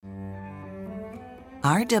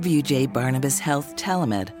RWJ Barnabas Health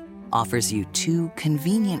Telemed offers you 2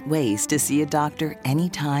 convenient ways to see a doctor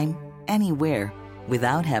anytime, anywhere,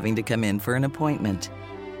 without having to come in for an appointment.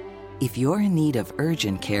 If you're in need of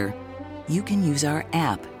urgent care, you can use our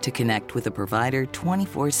app to connect with a provider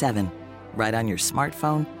 24/7, right on your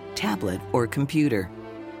smartphone, tablet, or computer.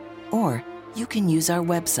 Or you can use our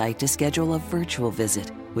website to schedule a virtual visit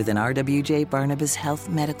with an RWJ Barnabas Health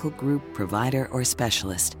Medical Group provider or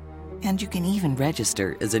specialist. And you can even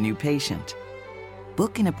register as a new patient.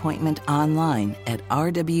 Book an appointment online at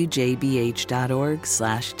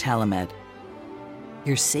rwjbh.org/telemed.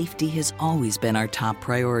 Your safety has always been our top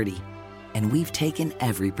priority, and we've taken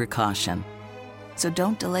every precaution. So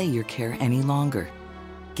don't delay your care any longer.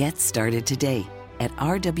 Get started today at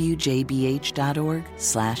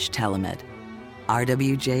rwjbh.org/telemed.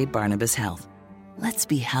 RWJ Barnabas Health. Let's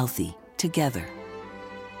be healthy together.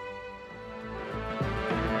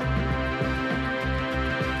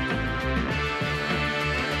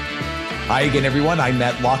 Hi again, everyone. I'm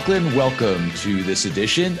Matt Loughlin. Welcome to this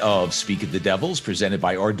edition of Speak of the Devils, presented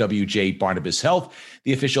by RWJ Barnabas Health,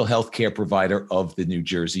 the official healthcare provider of the New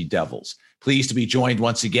Jersey Devils. Pleased to be joined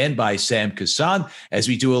once again by Sam Kazan as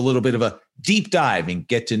we do a little bit of a deep dive and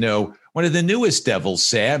get to know one of the newest Devils,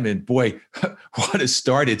 Sam. And boy, what a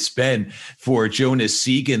start it's been for Jonas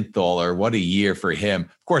Siegenthaler. What a year for him.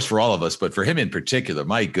 Of course, for all of us, but for him in particular,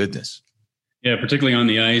 my goodness. Yeah, particularly on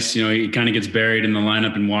the ice. You know, he kind of gets buried in the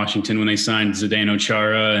lineup in Washington when they signed Zdeno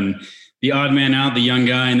Chara and the odd man out, the young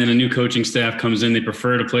guy, and then a new coaching staff comes in. They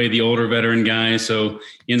prefer to play the older veteran guy. So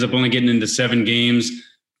he ends up only getting into 7 games.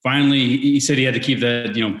 Finally, he said he had to keep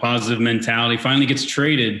that, positive mentality. Finally gets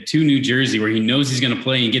traded to New Jersey where he knows he's going to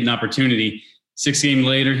play and get an opportunity. 6 games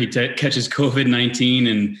later, he catches COVID-19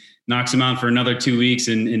 and knocks him out for another 2 weeks.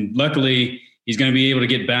 And luckily, he's going to be able to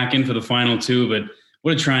get back in for the final 2. But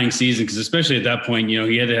what a trying season, because especially at that point,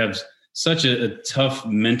 he had to have such a tough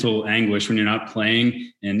mental anguish when you're not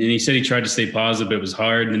playing. And he said he tried to stay positive, but it was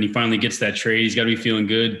hard. And then he finally gets that trade. He's got to be feeling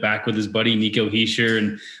good, back with his buddy Nico Hischier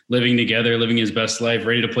and living together, living his best life,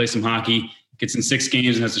 ready to play some hockey. Gets in 6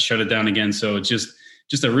 games and has to shut it down again. So it's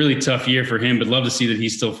just a really tough year for him, but love to see that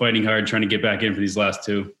he's still fighting hard, trying to get back in for these last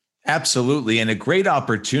 2. Absolutely. And a great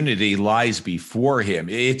opportunity lies before him.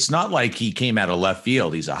 It's not like he came out of left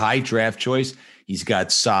field. He's a high draft choice. He's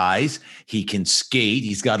got size. He can skate.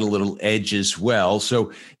 He's got a little edge as well.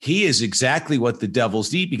 So he is exactly what the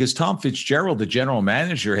Devils need, because Tom Fitzgerald, the general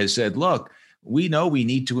manager, has said, look, we know we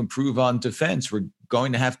need to improve on defense. We're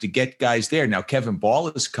going to have to get guys there. Now, Kevin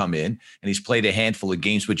Ball has come in and he's played a handful of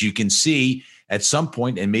games, but you can see at some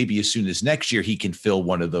point, and maybe as soon as next year, he can fill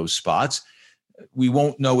one of those spots. We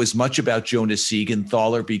won't know as much about Jonas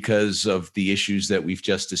Siegenthaler because of the issues that we've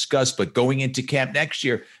just discussed, but going into camp next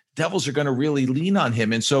year, Devils are going to really lean on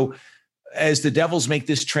him. And so as the Devils make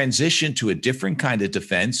this transition to a different kind of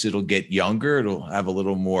defense, it'll get younger. It'll have a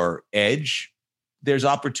little more edge. There's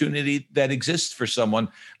opportunity that exists for someone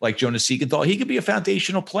like Jonas Siegenthaler. He could be a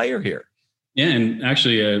foundational player here. Yeah, and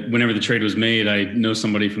actually, whenever the trade was made, I know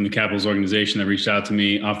somebody from the Capitals organization that reached out to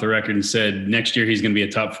me off the record and said next year he's going to be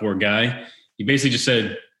a top 4 guy. He basically just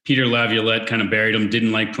said Peter Laviolette kind of buried him,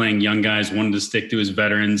 didn't like playing young guys, wanted to stick to his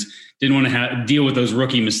veterans, didn't want to deal with those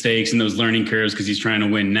rookie mistakes and those learning curves because he's trying to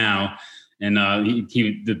win now. And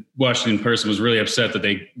the Washington person was really upset that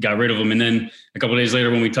they got rid of him. And then a couple of days later,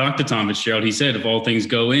 when we talked to Tom Fitzgerald, he said if all things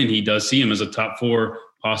go in, he does see him as a top 4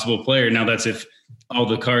 possible player. Now that's if all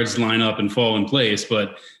the cards line up and fall in place,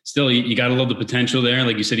 but still you got to love the potential there.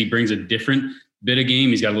 Like you said, he brings a different bit of game.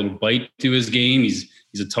 He's got a little bite to his game. He's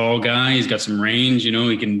a tall guy. He's got some range.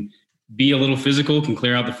 He can be a little physical, can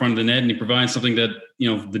clear out the front of the net, and he provides something that,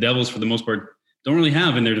 the Devils, for the most part, don't really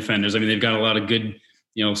have in their defenders. I mean, they've got a lot of good,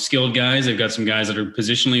 skilled guys. They've got some guys that are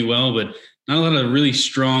positionally well, but not a lot of really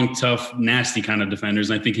strong, tough, nasty kind of defenders.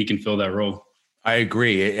 And I think he can fill that role. I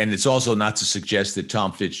agree. And it's also not to suggest that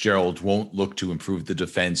Tom Fitzgerald won't look to improve the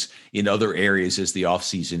defense in other areas as the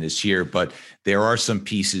offseason is here. But there are some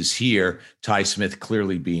pieces here, Ty Smith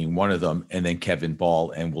clearly being one of them, and then Kevin Ball.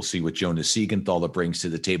 And we'll see what Jonas Siegenthaler brings to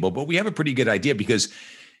the table. But we have a pretty good idea because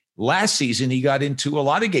last season he got into a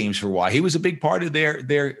lot of games for a while. He was a big part of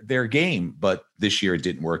their game, but this year it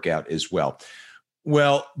didn't work out as well.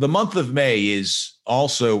 Well, the month of May is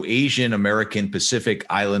also Asian American Pacific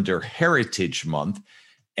Islander Heritage Month.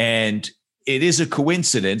 And it is a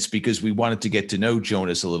coincidence because we wanted to get to know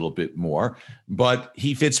Jonas a little bit more, but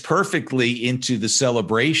he fits perfectly into the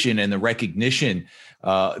celebration and the recognition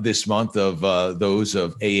this month of those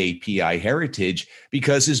of AAPI heritage,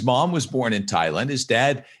 because his mom was born in Thailand. His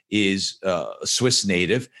dad is a Swiss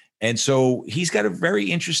native. And so he's got a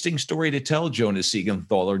very interesting story to tell, Jonas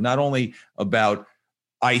Siegenthaler, not only about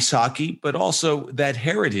ice hockey, but also that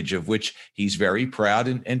heritage of which he's very proud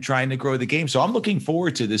and trying to grow the game. So I'm looking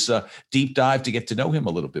forward to this deep dive to get to know him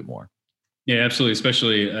a little bit more. Yeah, absolutely.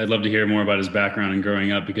 Especially, I'd love to hear more about his background and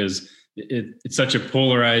growing up, because it's such a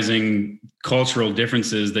polarizing cultural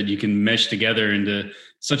differences that you can mesh together into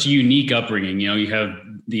such a unique upbringing. You know, you have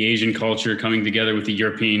the Asian culture coming together with the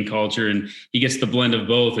European culture, and he gets the blend of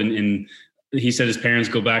both. And he said his parents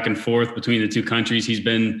go back and forth between the two countries. He's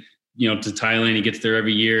been, to Thailand. He gets there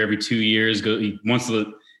every year, every 2 years. He wants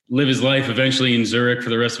to live his life eventually in Zurich for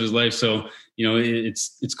the rest of his life. So,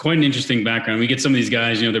 it's quite an interesting background. We get some of these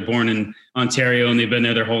guys, they're born in Ontario and they've been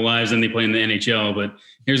there their whole lives and they play in the NHL. But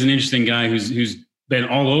here's an interesting guy who's been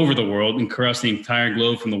all over the world and across the entire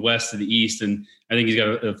globe from the West to the East. And I think he's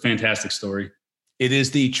got a fantastic story. It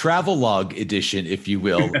is the travel log edition, if you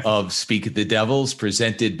will, of Speak of the Devils,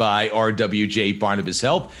 presented by RWJ Barnabas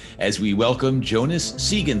Health, as we welcome Jonas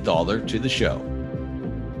Siegenthaler to the show.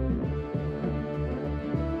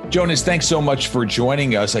 Jonas, thanks so much for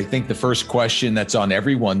joining us. I think the first question that's on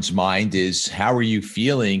everyone's mind is, how are you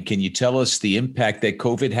feeling? Can you tell us the impact that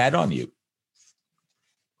COVID had on you?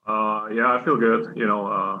 Yeah, I feel good. It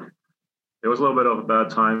was a little bit of bad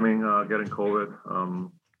timing getting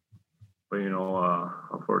COVID. But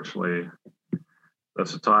unfortunately,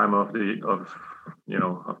 that's the time of the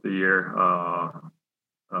year.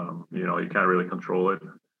 You can't really control it.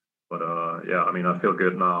 But I feel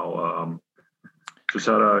good now. Just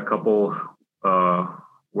had a couple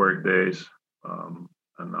work days, and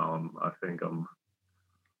now I feel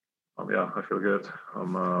good.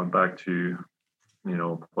 I'm back to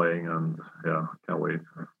playing, and can't wait.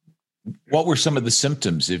 What were some of the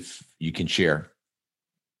symptoms, if you can share?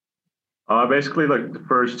 Basically, like the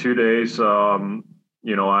first 2 days, I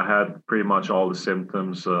had pretty much all the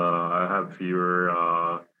symptoms. I had fever.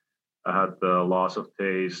 I had the loss of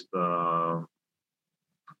taste.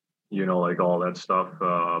 Like all that stuff.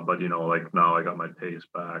 But now I got my taste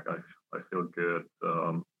back. I feel good.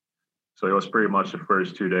 So it was pretty much the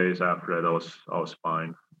first 2 days. After that, I was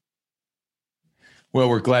fine. Well,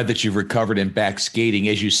 we're glad that you've recovered and back skating.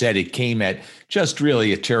 As you said, it came at just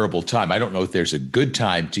really a terrible time. I don't know if there's a good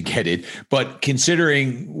time to get it, but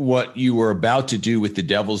considering what you were about to do with the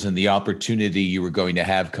Devils and the opportunity you were going to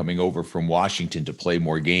have coming over from Washington to play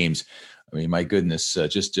more games, I mean, my goodness,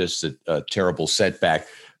 just a terrible setback.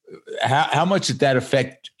 How much did that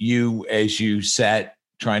affect you as you sat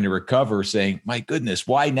trying to recover, saying, my goodness,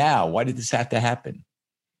 why now? Why did this have to happen?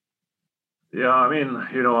 Yeah, I mean,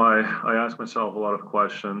 I ask myself a lot of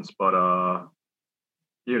questions, but,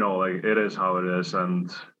 it is how it is.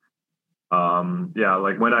 And,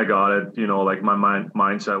 when I got it, my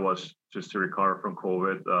mindset was just to recover from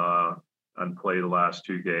COVID and play the last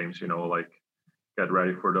two games, get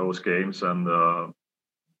ready for those games. And,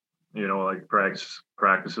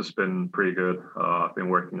 practice has been pretty good. I've been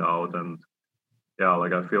working out, and I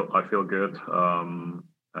feel good.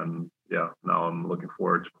 Now I'm looking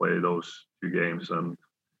forward to play those two games and,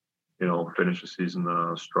 finish the season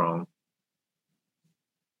strong.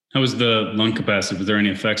 How was the lung capacity? Was there any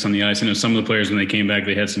effects on the ice? I know some of the players, when they came back,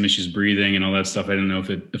 they had some issues breathing and all that stuff. I don't know if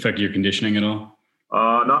it affected your conditioning at all.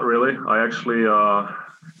 Not really. I actually, I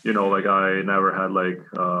never had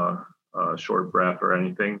short breath or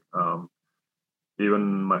anything.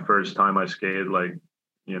 Even my first time I skated, I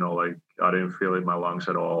didn't feel it in my lungs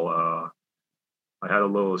at all. I had a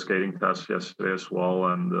little skating test yesterday as well,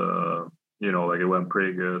 and it went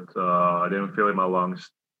pretty good. I didn't feel it in my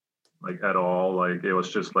lungs at all. It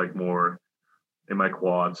was just more in my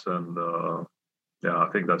quads, and I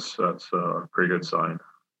think that's a pretty good sign.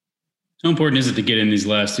 How important is it to get in these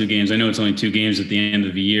last two games? I know it's only 2 games at the end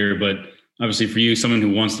of the year, but obviously for you, someone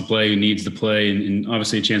who wants to play, who needs to play, and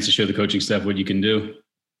obviously a chance to show the coaching staff what you can do.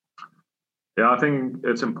 Yeah, I think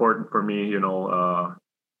it's important for me.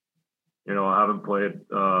 I haven't played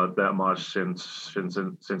that much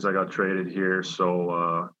since I got traded here.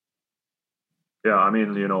 So,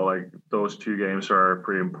 those 2 games are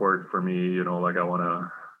pretty important for me. I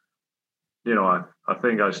want to, I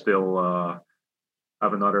think I still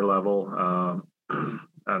have another level.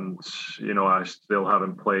 And, I still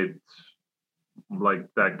haven't played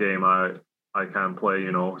that game I can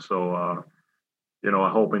play, so, I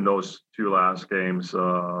hope in those 2 last games,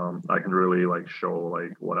 I can really show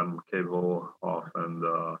what I'm capable of. And,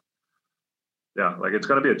 it's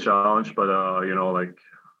going to be a challenge, but,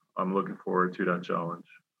 I'm looking forward to that challenge.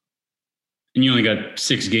 And you only got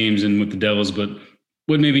 6 games in with the Devils, but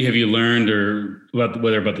what maybe have you learned or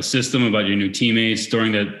about the system, about your new teammates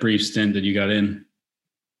during that brief stint that you got in?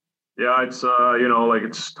 Yeah, it's like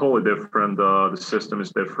it's totally different. The system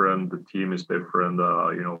is different. The team is different.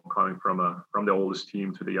 Coming from the oldest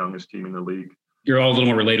team to the youngest team in the league. You're all a little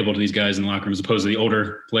more relatable to these guys in the locker room as opposed to the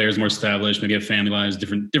older players, more established, maybe have family lives,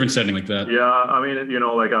 different setting like that. Yeah, I mean,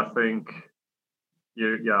 I think,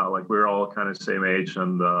 like we're all kind of same age,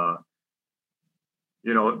 and I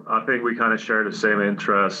think we kind of share the same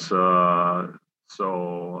interests.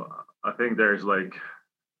 So I think there's like,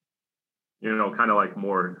 kind of like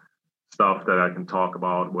more stuff that I can talk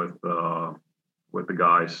about with the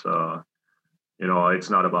guys. It's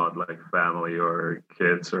not about like family or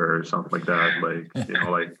kids or something like that. Like,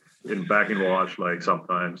 like back in Wash, like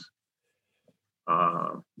sometimes,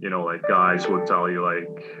 like guys would tell you like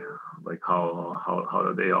how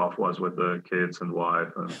the day off was with the kids and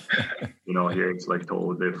wife, and here it's like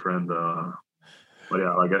totally different. But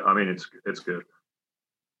yeah, like I mean, it's good.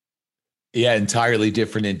 Yeah, entirely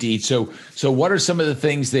different indeed. So what are some of the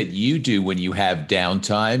things that you do when you have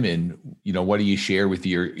downtime, and what do you share with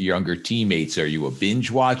your younger teammates? Are you a binge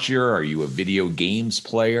watcher? Are you a video games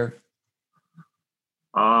player?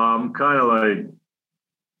 Kind of like,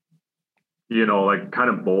 like kind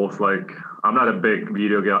of both. Like I'm not a big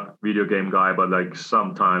video game guy, but like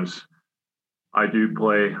sometimes I do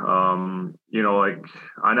play. Like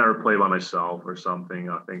I never play by myself or something.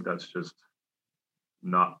 I think that's just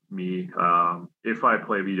not me. If I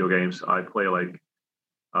play video games, I play like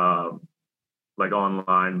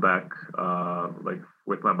online back, like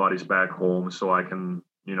with my buddies back home, so I can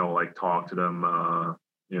like talk to them,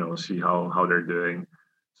 see how they're doing.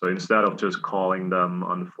 So instead of just calling them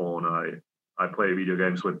on the phone, I play video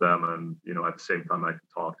games with them, and at the same time I can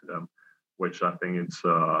talk to them, which I think it's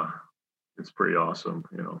pretty awesome.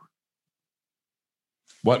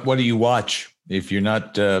 What do you watch if you're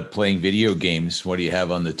not playing video games? What do you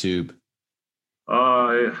have on the tube?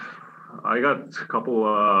 I got a couple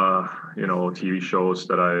TV shows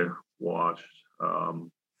that I watched.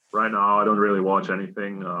 Right now I don't really watch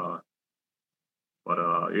anything, but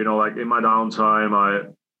like in my downtime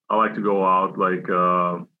I like to go out, like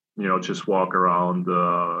just walk around,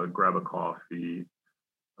 grab a coffee,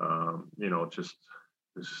 just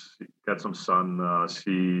get some sun,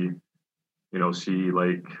 see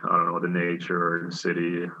like, I don't know, the nature or the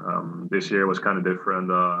city. This year was kind of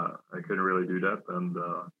different. I couldn't really do that. And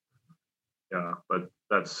but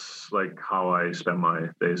that's like how I spend my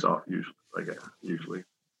days off usually.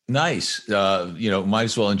 Nice. Might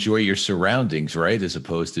as well enjoy your surroundings, right? As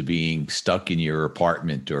opposed to being stuck in your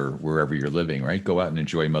apartment or wherever you're living, right? Go out and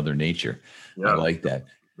enjoy Mother Nature. Yeah, I like that.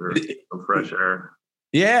 Some fresh air.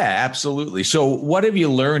 Yeah, absolutely. So what have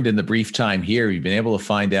you learned in the brief time here? Have you been able to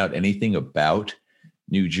find out anything about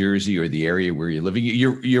New Jersey or the area where you're living?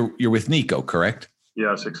 You're with Nico, correct?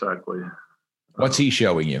 Yes, exactly. What's he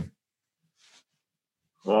showing you?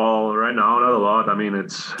 Well, right now, not a lot. I mean,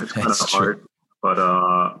 it's kind of hard, but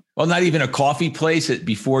well, not even a coffee place.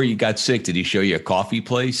 Before you got sick, did he show you a coffee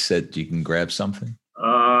place that you can grab something?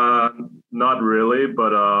 Not really,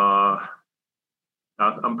 but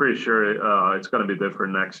I'm pretty sure it's going to be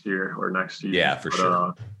different next year or next season. Yeah, for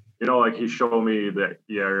sure. Like he showed me the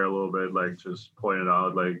area a little bit, like just pointed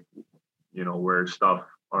out like, where stuff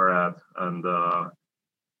are at, and so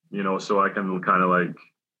I can kind of like,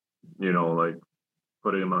 like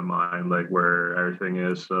put it in my mind, like where everything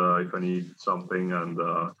is, if I need something, and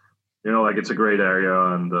like it's a great area,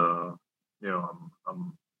 and I'm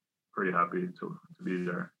pretty happy to be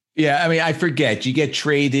there. Yeah, I mean, I forget. You get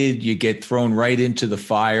traded, you get thrown right into the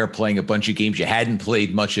fire playing a bunch of games. You hadn't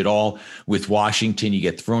played much at all with Washington. You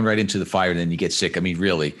get thrown right into the fire, and then you get sick. I mean,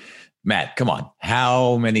 really, Matt, come on.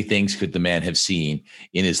 How many things could the man have seen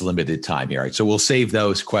in his limited time here? All right, so we'll save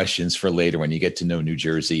those questions for later when you get to know New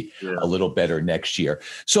Jersey a little better next year.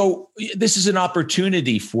 So this is an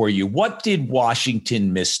opportunity for you. What did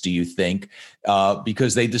Washington miss, do you think?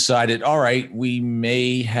 Because they decided, all right, we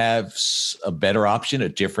may have a better option, a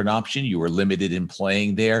different option. You were limited in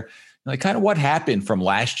playing there. Like, kind of what happened from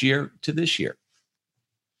last year to this year?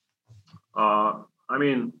 I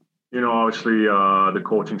mean, obviously the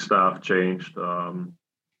coaching staff changed.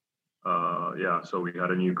 So we had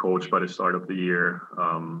a new coach by the start of the year.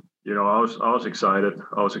 I was excited.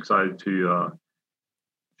 I was excited to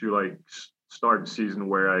like start the season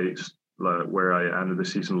where I ended the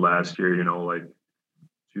season last year. Like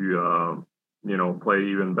to play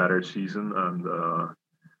even better season, and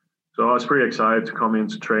so I was pretty excited to come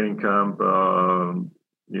into training camp.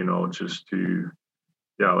 Just to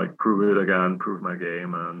like prove it again, prove my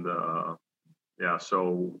game, and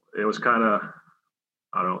so it was kind of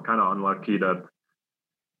unlucky that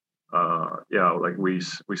like we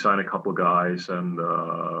signed a couple guys, and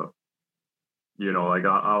like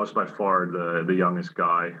I was by far the youngest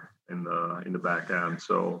guy in the back end.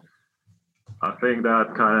 So I think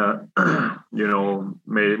that kind of,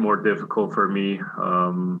 made it more difficult for me.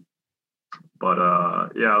 But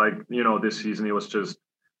this season it was just,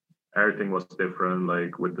 everything was different,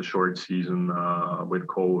 like with the short season, with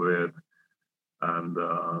COVID, and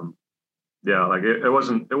it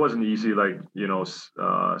wasn't easy,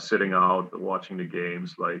 sitting out watching the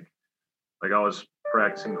games, like I was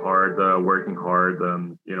practicing hard, working hard,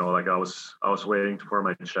 and I was waiting for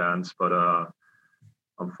my chance, but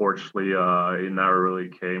unfortunately it never really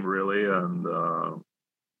came, really. And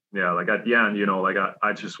at the end,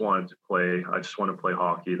 I just wanted to play. I just want to play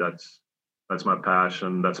hockey. That's my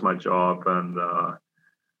passion. That's my job. And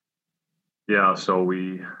so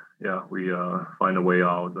we find a way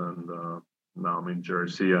out, and now I'm in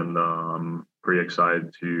Jersey, and I'm pretty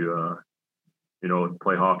excited to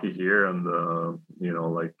play hockey here. And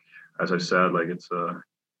as I said, it's a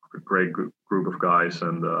great group of guys,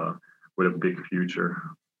 and with a big future.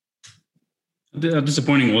 How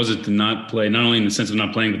disappointing was it to not play, not only in the sense of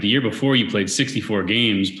not playing, but the year before you played 64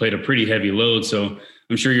 games, played a pretty heavy load. So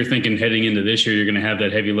I'm sure you're thinking heading into this year, you're going to have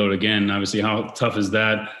that heavy load again. Obviously, how tough is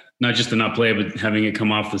that? Not just to not play, but having it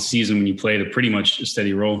come off the season when you played a pretty much a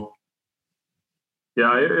steady role.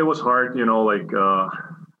 Yeah, it was hard.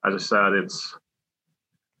 As I said, it's,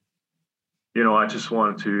 I just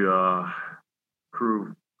wanted to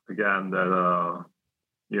prove again that,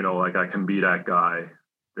 I can be that guy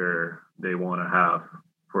they want to have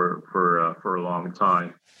for a long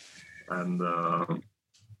time. And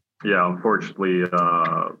unfortunately,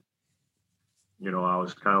 I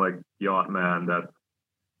was kind of like the odd man that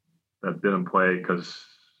didn't play, because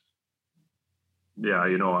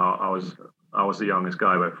I was the youngest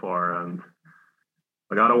guy by far, and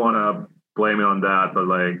I don't want to blame it on that, but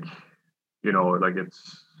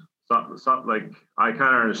it's not I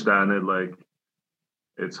kind of understand it.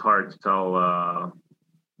 It's hard to tell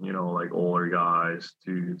older guys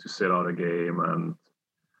to sit out a game, and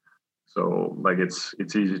so it's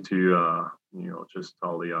easy to just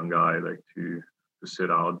tell the young guy to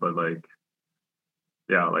sit out, but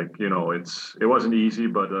it wasn't easy,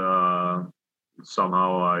 but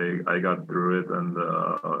somehow I got through it, and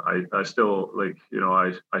I still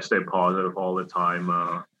I stay positive all the time.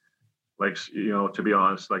 To be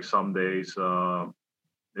honest, some days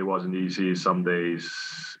it wasn't easy. Some days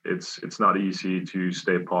it's not easy to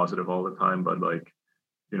stay positive all the time, but I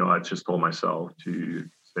just told myself to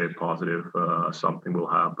stay positive. Something will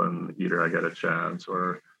happen. Either I get a chance,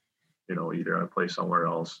 or either I play somewhere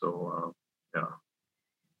else. So And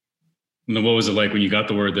then what was it like when you got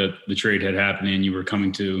the word that the trade had happened and you were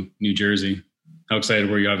coming to New Jersey? How excited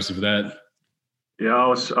were you, obviously, for that? Yeah, I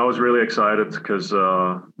was really excited because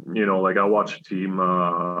I watched the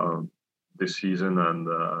team this season, and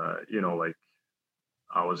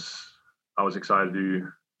I was excited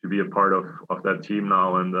to be a part of that team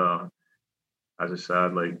now. And as I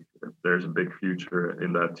said, there's a big future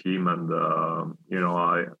in that team, and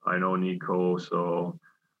I know Nico, so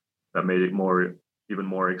that made it even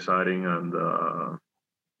more exciting. And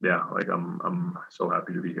I'm so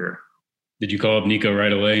happy to be here. Did you call up Nico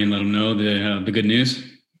right away and let him know the good news?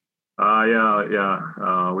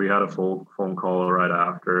 We had a full phone call right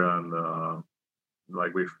after, and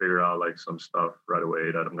we figured out some stuff right away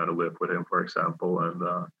that I'm gonna live with him, for example, and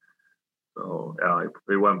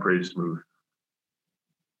it went pretty smooth.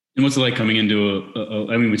 And what's it like coming into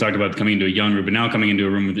we talked about coming into a young group, but now coming into a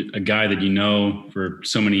room with a guy that you know for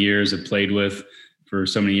so many years, have played with for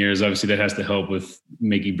so many years? Obviously, that has to help with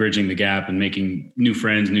bridging the gap and making new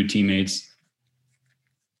friends, new teammates.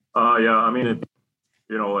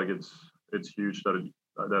 It's huge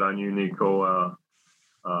that I knew Nico.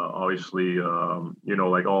 Obviously, all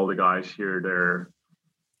the guys here,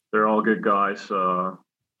 they're all good guys. I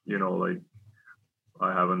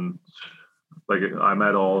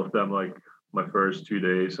met all of them my first 2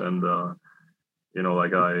 days, and I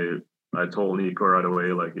told Nico right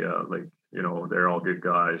away, they're all good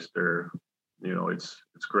guys. They're,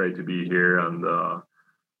 it's great to be here, and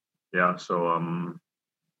so I'm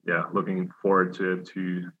looking forward to it,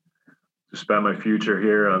 to spend my future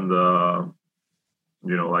here, and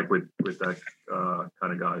with that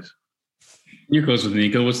kind of guys. You're close with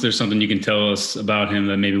Nico. Was there something you can tell us about him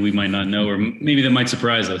that maybe we might not know, or maybe that might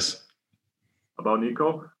surprise us? About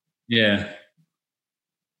Nico? Yeah.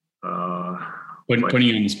 Putting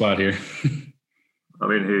you on the spot here. I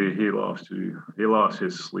mean, he lost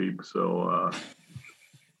his sleep, so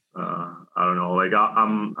I don't know.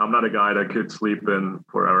 I'm not a guy that could sleep in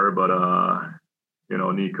forever, but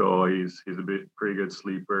Nico, he's a pretty good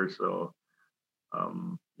sleeper. So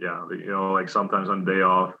yeah, like sometimes on day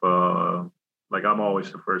off, like I'm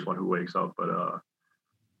always the first one who wakes up, but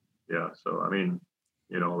yeah. So I mean,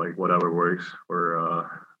 like whatever works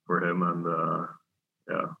for him, and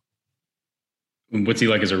yeah. What's he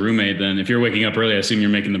like as a roommate then? If you're waking up early, I assume you're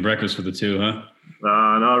making the breakfast for the two, huh?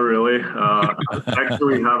 Not really.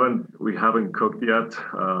 Actually, we haven't cooked yet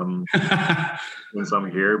since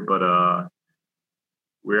I'm here, but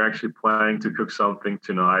we're actually planning to cook something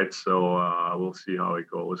tonight. So we'll see how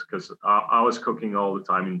it goes. Because I was cooking all the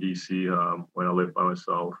time in DC when I lived by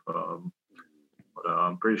myself. But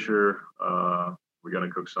I'm pretty sure we're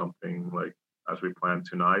gonna cook something like as we planned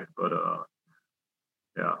tonight. But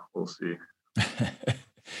yeah, we'll see.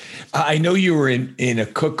 I know you were in a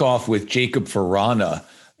cook-off with Jacob Farana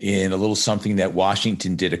in a little something that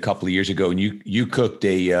Washington did a couple of years ago, and you cooked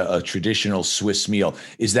a traditional Swiss meal.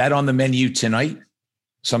 Is that on the menu tonight?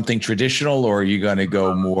 Something traditional, or are you going to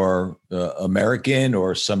go more American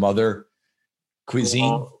or some other cuisine?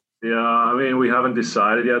 Well, yeah, I mean, we haven't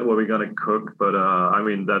decided yet what we're going to cook, but I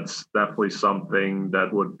mean, that's definitely something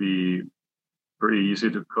that would be pretty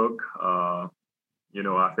easy to cook.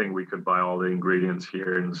 I think we could buy all the ingredients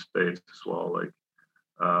here in the States as well. Like,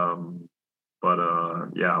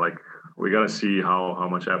 yeah, like we got to see how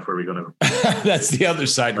much effort we're going to. That's the other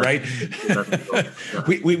side, right? Yeah.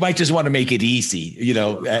 We might just want to make it easy.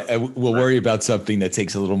 We'll worry about something that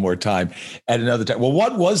takes a little more time at another time. Well,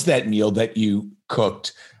 what was that meal that you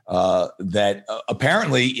cooked that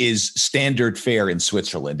apparently is standard fare in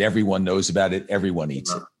Switzerland? Everyone knows about it. Everyone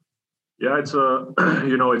eats it. Yeah, it's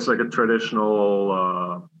it's like a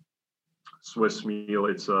traditional Swiss meal.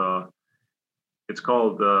 It's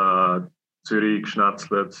called Zurich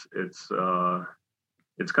Schnatzlet. It's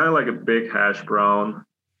kind of like a big hash brown.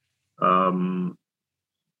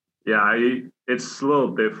 It's a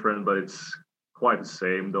little different, but it's quite the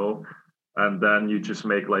same though. And then you just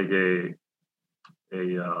make like a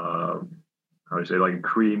how do you say, like a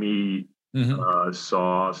creamy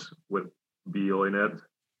sauce with veal in it.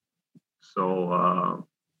 So,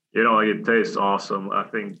 like it tastes awesome. I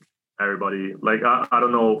think everybody, like, I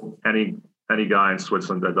don't know any guy in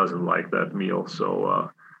Switzerland that doesn't like that meal.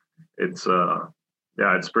 So, it's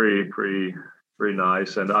pretty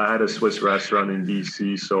nice. And I had a Swiss restaurant in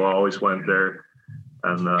DC, so I always went there.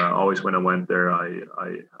 And always when I went there, I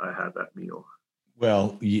had that meal.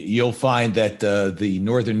 Well, you'll find that the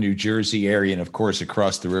northern New Jersey area, and of course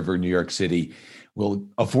across the river, New York City, will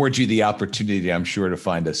afford you the opportunity, I'm sure, to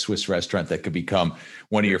find a Swiss restaurant that could become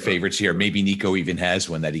one of your favorites here. Maybe Nico even has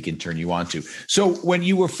one that he can turn you on to. So when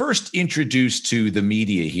you were first introduced to the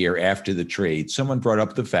media here after the trade, someone brought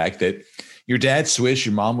up the fact that your dad's Swiss,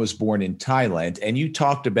 your mom was born in Thailand, and you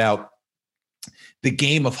talked about the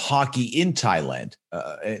game of hockey in Thailand.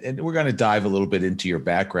 And we're going to dive a little bit into your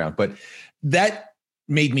background, but that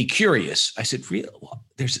made me curious. I said,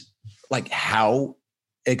 there's like, how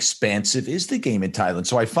expansive is the game in Thailand?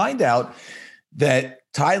 So I find out that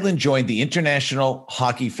Thailand joined the International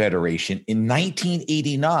Hockey Federation in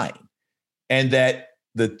 1989, and that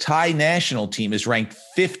the Thai national team is ranked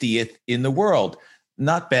 50th in the world.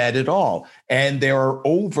 Not bad at all. And there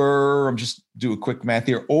are I'm just do a quick math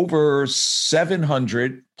here, over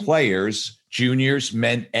 700 players, juniors,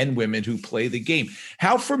 men and women, who play the game.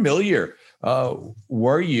 How familiar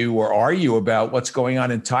were you or are you about what's going on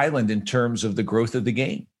in Thailand in terms of the growth of the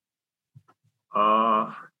game?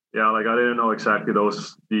 Yeah, like I didn't know exactly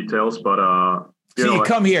those details, but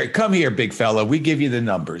come here, big fella. We give you the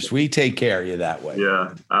numbers. We take care of you that way.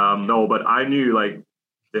 Yeah. No, but I knew like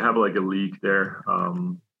they have like a league there.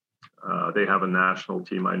 They have a national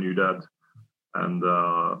team. I knew that. And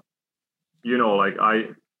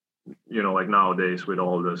like nowadays with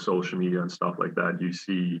all the social media and stuff like that,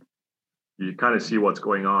 you kind of see what's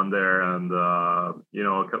going on there. And,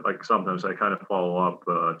 like sometimes I kind of follow up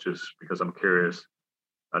just because I'm curious.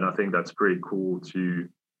 And I think that's pretty cool to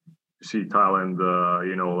see Thailand,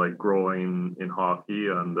 like growing in hockey.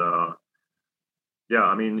 And yeah,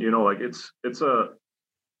 I mean, like it's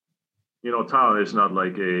Thailand is not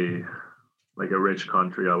like a rich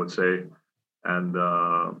country, I would say. And,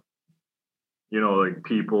 like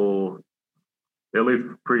people, they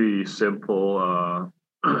live pretty simple,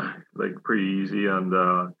 like pretty easy. And,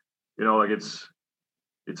 like it's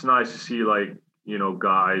nice to see like,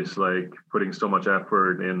 guys like putting so much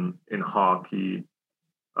effort in hockey.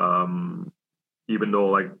 Even though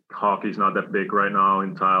like hockey is not that big right now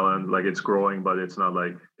in Thailand, like it's growing, but it's not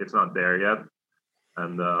there yet.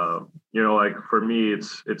 And, like for me,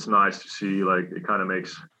 it's nice to see, like, it kind of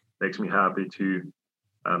makes me happy too.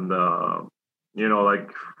 And,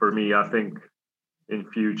 like for me, I think in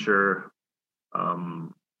future,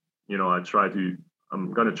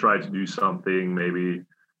 I'm gonna try to do something, maybe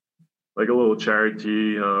like a little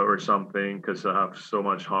charity or something, because I have so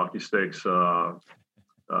much hockey sticks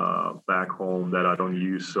back home that I don't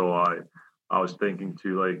use. So I was thinking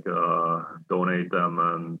to like donate them,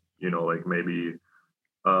 and like maybe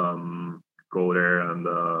go there and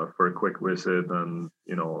for a quick visit, and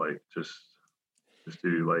like just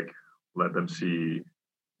to like let them see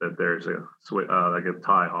that there's a like a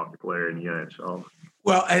Thai hockey player in the NHL.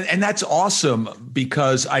 Well, and that's awesome,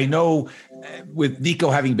 because I know with Nico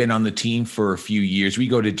having been on the team for a few years, we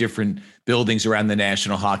go to different buildings around the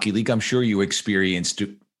National Hockey League. I'm sure you experienced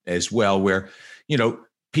as well, where,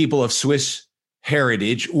 people of Swiss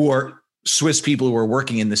heritage or Swiss people who are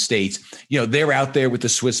working in the States, they're out there with the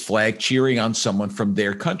Swiss flag cheering on someone from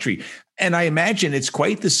their country. And I imagine it's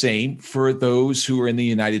quite the same for those who are in the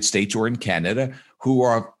United States or in Canada who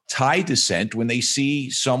are Thai descent when they see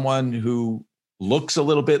someone who looks a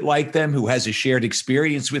little bit like them, who has a shared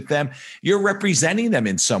experience with them. You're representing them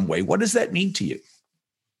in some way. What does that mean to you?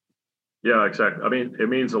 Yeah, exactly. I mean, it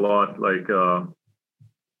means a lot. Like,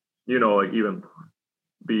 like even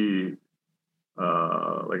be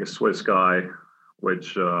like a Swiss guy,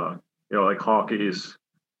 which like hockey is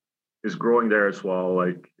growing there as well.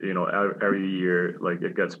 Like, every year, like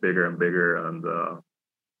it gets bigger and bigger, and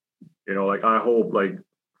like I hope like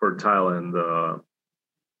for Thailand,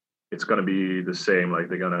 it's gonna be the same. Like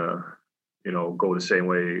they're gonna, go the same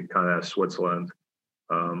way kind of as Switzerland.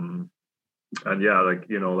 And yeah, like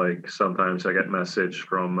like sometimes I get message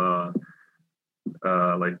from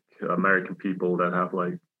like American people that have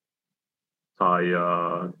like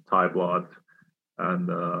Thai blood, and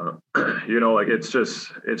like it's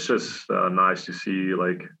just nice to see,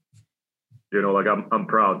 like like I'm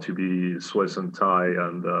proud to be Swiss and Thai,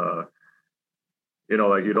 and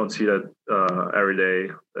like you don't see that every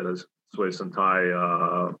day, that is Swiss and Thai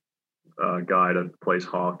guy that plays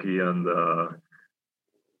hockey, and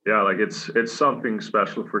yeah, like it's something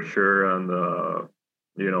special for sure. And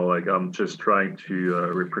like I'm just trying to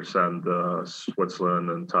represent Switzerland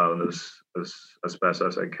and Thailand as best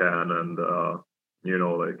as I can, and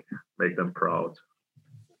like make them proud.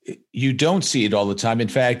 You don't see it all the time. In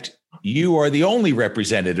fact, you are the only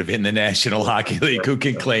representative in the National Hockey League who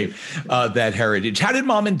can claim that heritage. How did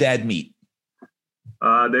mom and dad meet?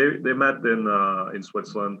 They met in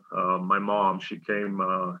Switzerland. My mom, she came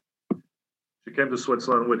to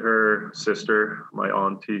Switzerland with her sister, my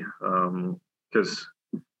auntie, because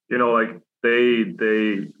like they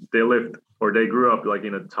lived, or they grew up like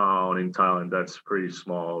in a town in Thailand that's pretty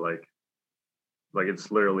small, like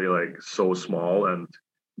it's literally like so small, and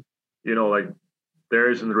like there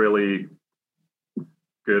isn't really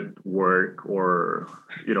good work, or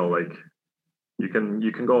like you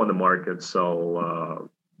can go on the market, sell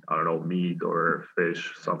I don't know, meat or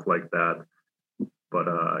fish, something like that, but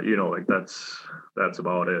like that's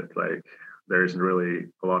about it. Like there isn't really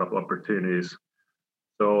a lot of opportunities.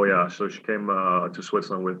 So yeah, so she came to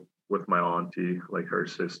Switzerland with my auntie, like her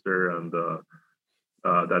sister, and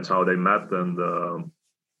that's how they met. And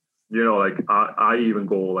like I even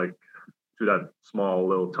go like to that small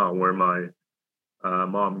little town where my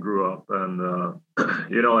mom grew up, and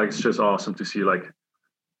like it's just awesome to see like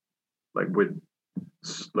with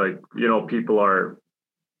like people are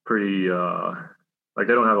pretty like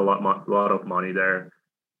they don't have a lot of money there,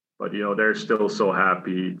 but they're still so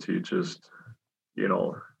happy to just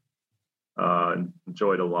enjoy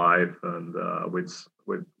the life, and with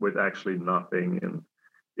actually nothing. And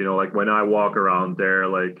like when I walk around there,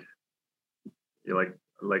 like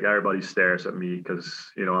like everybody stares at me,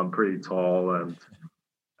 because I'm pretty tall,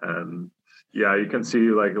 and yeah, you can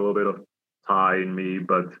see like a little bit of Thai in me,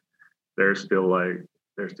 but they're still like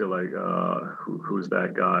who's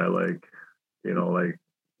that guy, like like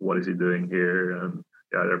what is he doing here? And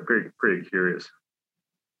yeah, they're pretty curious.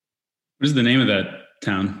 What is the name of that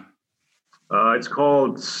town? It's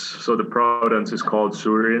called, so the province is called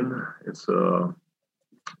Surin. It's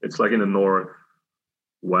like in the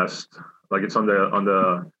northwest, like it's on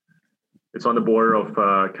the border of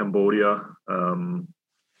Cambodia, and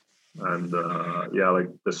yeah, like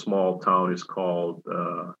the small town is called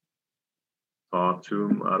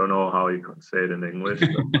Khartoum. I don't know how you can say it in English.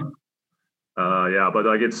 But, yeah, but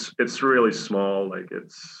like it's really small. Like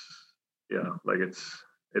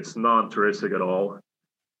it's non-touristic at all.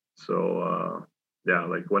 So yeah,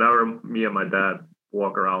 like whenever me and my dad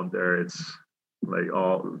walk around there, it's like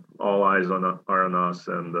all eyes are on us,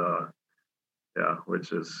 and yeah,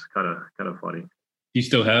 which is kind of funny. You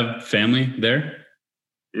still have family there?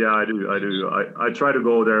 Yeah, I do. I try to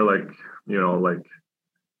go there like like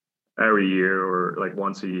every year, or like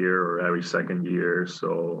once a year, or every second year.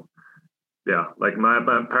 So yeah, like my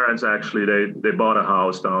parents actually they bought a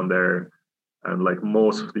house down there, and like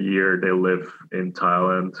most of the year they live in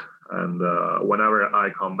Thailand. And whenever I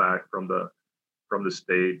come back from the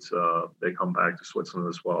States, they come back to Switzerland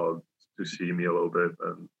as well to see me a little bit,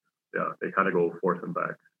 and yeah, they kind of go forth and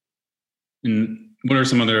back. And what are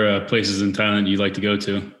some other places in Thailand you'd like to go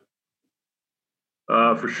to?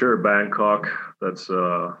 For sure, Bangkok. That's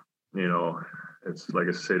you know, it's like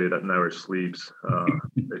a city that never sleeps.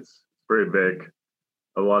 It's pretty big,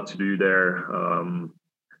 a lot to do there.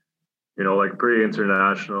 You know, like pretty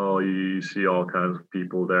international. You see all kinds of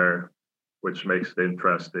people there, which makes it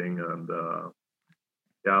interesting. And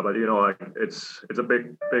yeah, but you know, like it's a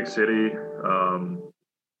big city.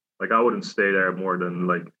 Like I wouldn't stay there more than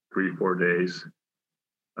like 3-4 days.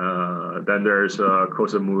 Then there's Koh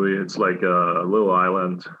Samui. It's like a little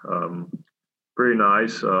island. Pretty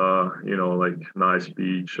nice. You know, like nice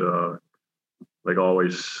beach. Like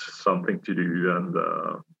always something to do, and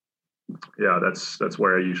yeah, that's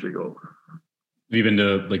where I usually go. Have you been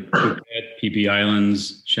to like Phuket, Phi Phi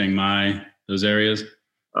Islands, Chiang Mai, those areas?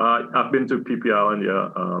 I've been to Phi Phi Island, yeah.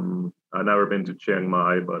 I've never been to Chiang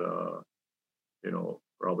Mai, but you know,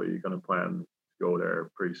 probably gonna plan to go there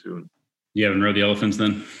pretty soon. You haven't rode the elephants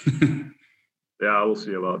then? Yeah, we'll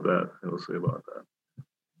see about that. We'll see about that.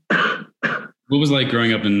 What was it like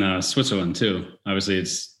growing up in Switzerland too? Obviously,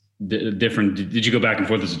 it's different. Did you go back and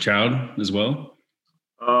forth as a child as well?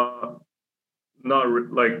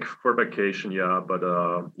 Like for vacation, yeah, but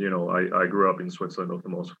you know, I grew up in Switzerland for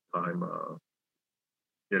the most of the time.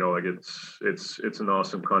 You know, like it's an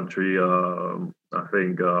awesome country. I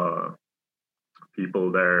think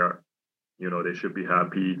people there, you know, they should be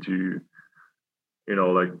happy to, you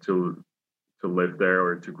know, like to live there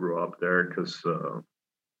or to grow up there, because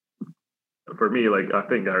for me, like I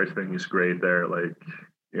think everything is great there. Like,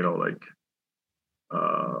 you know, like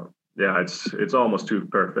yeah, it's almost too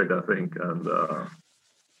perfect, I think, and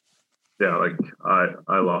yeah, like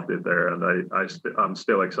I loved it there, and I'm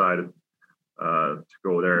still excited to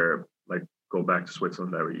go there, like go back to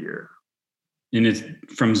Switzerland every year. And it's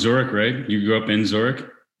from Zurich, right? You grew up in Zurich?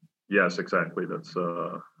 Yes, exactly. That's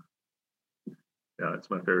yeah, it's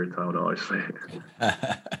my favorite town, obviously.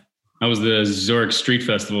 How was the Zurich Street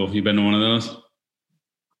Festival? You been to one of those?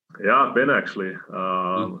 Yeah, I've been actually.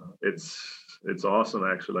 It's awesome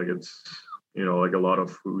actually. Like it's, you know, like a lot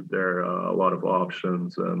of food there, a lot of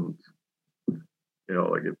options, and you know,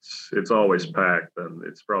 like it's always packed, and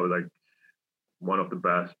it's probably like one of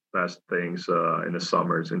the best things in the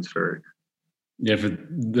summers in Zurich. Yeah, for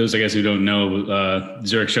those I guess who don't know,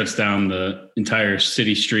 Zurich shuts down the entire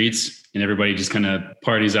city streets, and everybody just kind of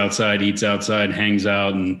parties outside, eats outside, hangs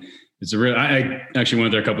out, and it's a real. I actually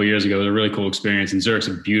went there a couple of years ago. It was a really cool experience. And Zurich's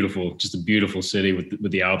just a beautiful city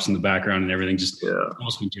with the Alps in the background and everything, just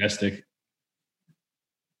almost majestic.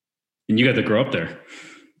 And you got to grow up there.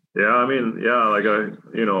 Yeah, I mean, yeah, like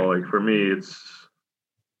you know, like for me, it's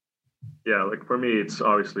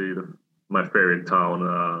obviously my favorite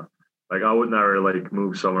town. Like I would never like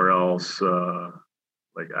move somewhere else.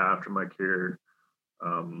 Like after my career,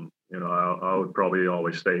 you know, I would probably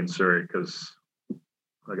always stay in Zurich because,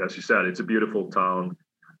 like as you said, it's a beautiful town.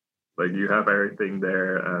 Like you have everything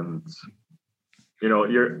there, and you know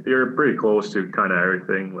you're pretty close to kind of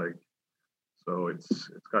everything. Like, so it's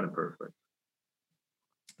kind of perfect.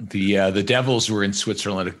 The Devils were in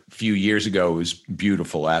Switzerland a few years ago. It was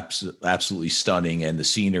beautiful, absolutely stunning, and the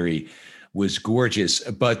scenery was gorgeous.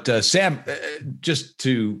 But Sam, just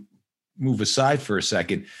to move aside for a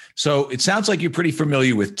second, so it sounds like you're pretty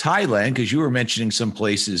familiar with Thailand because you were mentioning some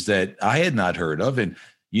places that I had not heard of, and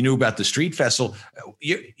you knew about the street festival.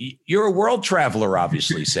 You're a world traveler,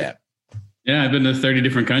 obviously, Sam. Yeah, I've been to 30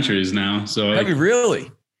 different countries now. So have you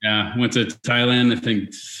really? Yeah, went to Thailand I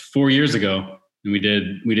think 4 years ago, and we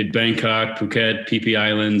did Bangkok, Phuket, Phi Phi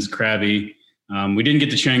Islands, Krabi. We didn't get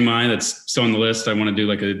to Chiang Mai. That's still on the list. I want to do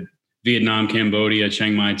like a Vietnam, Cambodia,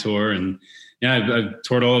 Chiang Mai tour. And yeah, I've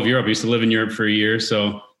toured all of Europe. I used to live in Europe for a year.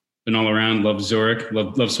 So been all around, love Zurich,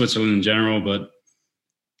 love Switzerland in general, but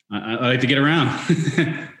I like to get around.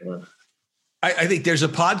 I think there's a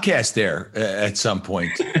podcast there at some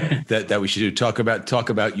point that we should do. Talk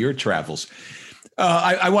about your travels.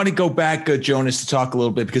 I want to go back, Jonas, to talk a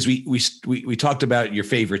little bit because we talked about your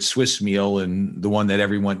favorite Swiss meal and the one that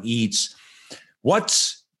everyone eats.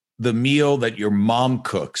 What's the meal that your mom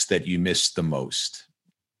cooks that you miss the most?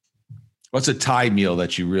 What's a Thai meal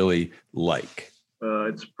that you really like?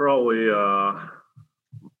 It's probably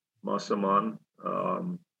masaman.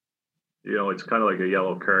 You know, it's kind of like a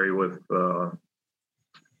yellow curry with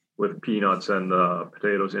peanuts and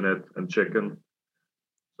potatoes in it and chicken.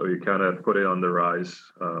 So you kind of put it on the rice.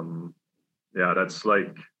 yeah, that's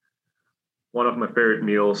like one of my favorite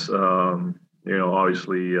meals.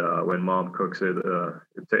 Obviously, when mom cooks it,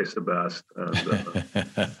 it tastes the best. And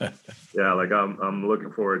yeah, like I'm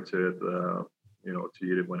looking forward to it. To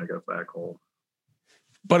eat it when I get back home.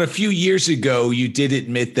 But a few years ago, you did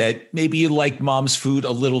admit that maybe you liked mom's food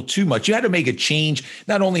a little too much. You had to make a change,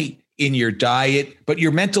 not only in your diet, but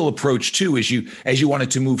your mental approach too, as you wanted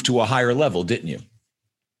to move to a higher level, didn't you?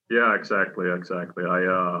 Yeah, exactly. I,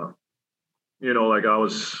 like I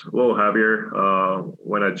was a little heavier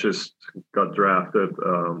when I just got drafted.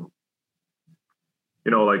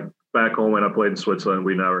 Like back home when I played in Switzerland,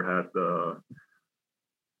 we never had the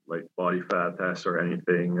like body fat test or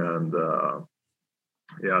anything, and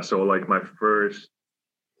yeah, so like my first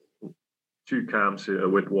 2 camps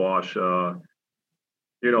with Wash, like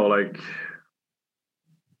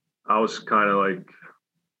I was kind of like,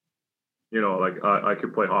 like I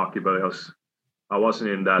could play hockey, but I wasn't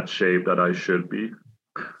in that shape that I should be.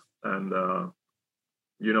 And,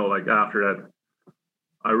 like after that,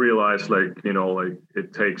 I realized like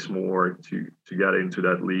it takes more to get into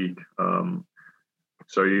that league.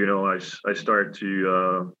 So, I started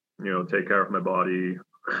to, take care of my body,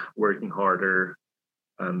 working harder.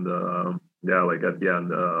 And, yeah, like at the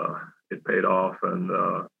end, it paid off. And,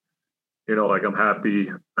 like I'm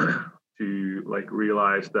happy to like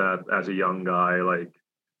realize that as a young guy, like,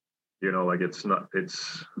 like it's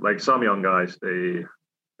like some young guys, they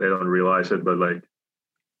don't realize it, but like,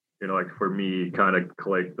 like for me kind of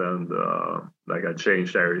clicked, and like I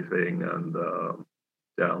changed everything, and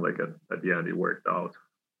yeah, like at the end it worked out.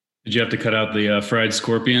 Did you have to cut out the fried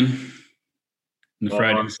scorpion and the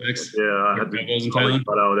fried insects? Yeah, I had to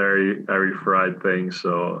cut out every fried thing.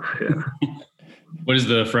 So yeah. What is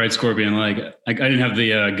the fried scorpion like? I didn't have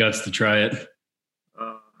the guts to try it.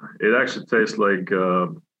 It actually tastes like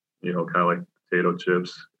kind of like potato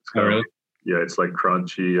chips. It's kind really? Yeah, it's like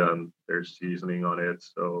crunchy and there's seasoning on it.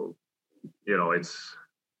 So,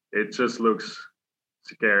 it just looks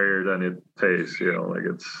scarier than it tastes. Like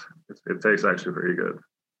it tastes actually very good.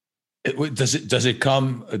 Does it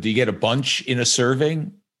come? Do you get a bunch in a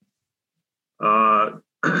serving?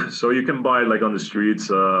 So you can buy it like on the streets,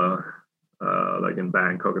 like in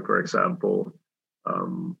Bangkok, for example.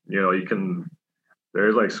 You can.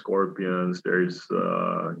 There's like scorpions. There's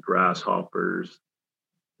grasshoppers.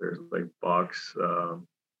 There's like bugs.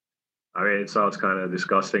 I mean, it sounds kind of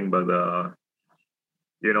disgusting, but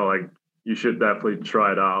like you should definitely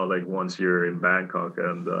try it out. Like once you're in Bangkok,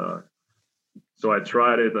 and so I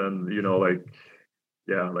tried it, and like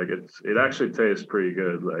yeah, like it actually tastes pretty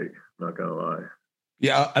good. Like not gonna lie.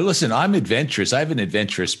 Yeah, listen, I'm adventurous. I have an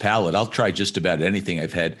adventurous palate. I'll try just about anything.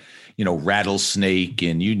 I've had, rattlesnake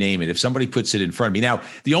and you name it. If somebody puts it in front of me. Now,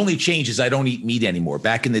 the only change is I don't eat meat anymore.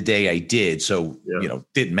 Back in the day, I did. So, yeah.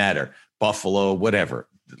 Didn't matter. Buffalo, whatever.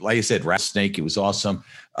 Like I said, rattlesnake, it was awesome.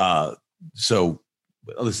 So,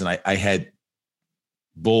 listen, I had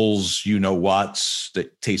bulls, what's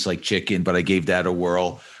that taste like chicken, but I gave that a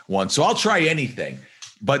whirl once. So I'll try anything.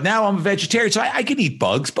 But now I'm a vegetarian, so I can eat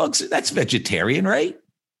bugs. Bugs, that's vegetarian, right?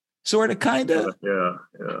 Sort of, kind of. Yeah.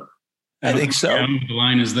 I think so. Yeah, the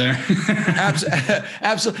line is there.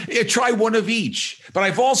 Absolutely. Yeah, try one of each. But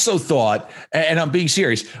I've also thought, and I'm being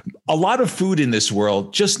serious, a lot of food in this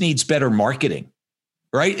world just needs better marketing,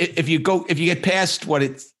 right? If you get past what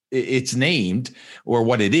it's named or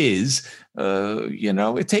what it is,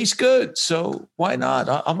 it tastes good. So why not?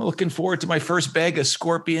 I'm looking forward to my first bag of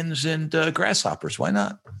scorpions and grasshoppers. Why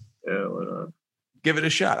not? Yeah, why not? Give it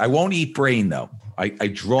a shot. I won't eat brain, though. I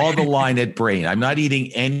draw the line at brain. I'm not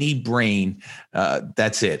eating any brain.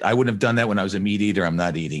 That's it. I wouldn't have done that when I was a meat eater. I'm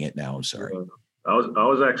not eating it now. I'm sorry. I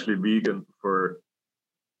was actually vegan for a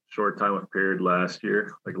short time of period last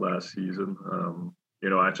year, like last season.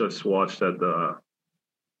 I just watched that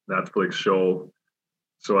Netflix show.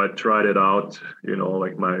 So I tried it out,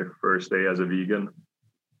 like my first day as a vegan.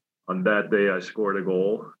 On that day, I scored a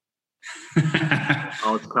goal.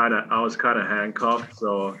 I was kind of handcuffed,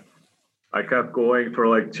 so I kept going for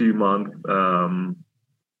like 2 months.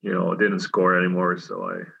 Didn't score anymore,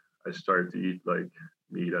 so I started to eat like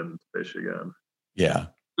meat and fish again. Yeah.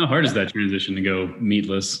 How hard is that transition to go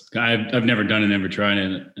meatless? I've never done it, never tried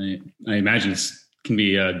it. I imagine it can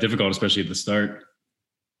be difficult, especially at the start.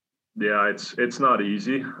 Yeah, it's not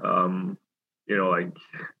easy. Like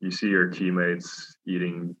you see your teammates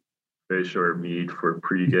eating fish or meat for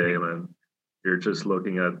pregame, and you're just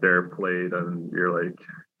looking at their plate, and you're like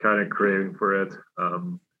kind of craving for it.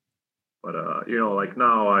 But like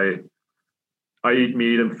now I eat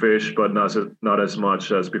meat and fish, but not as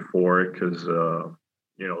much as before, because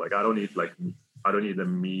like I don't eat the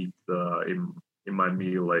meat in my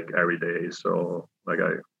meal like every day. So like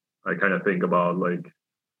I kind of think about like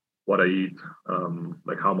what I eat,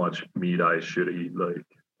 like how much meat I should eat like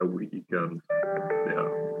a week, and yeah.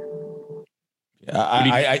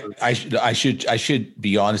 I should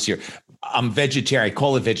be honest here. I'm vegetarian. I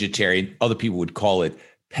call it vegetarian. Other people would call it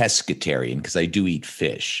pescatarian because I do eat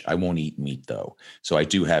fish. I won't eat meat though. So I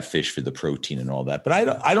do have fish for the protein and all that. But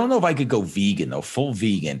I don't know if I could go vegan though, full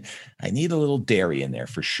vegan. I need a little dairy in there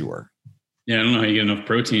for sure. Yeah, I don't know how you get enough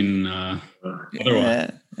protein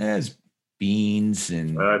otherwise. There's beans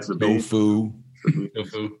and tofu.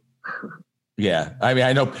 Tofu. Yeah. I mean,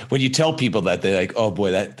 I know when you tell people that, they're like, oh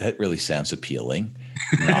boy, that really sounds appealing.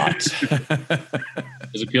 Not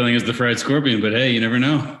as appealing as the fried scorpion, but hey, you never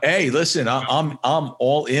know. Hey, listen, I'm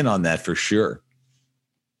all in on that for sure.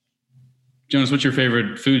 Jonas, what's your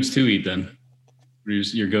favorite foods to eat then? What are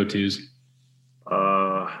your go-tos?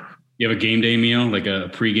 You have a game day meal, like a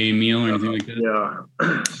pre-game meal or anything like that?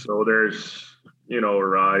 Yeah. So there's,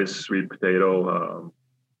 rice, sweet potato,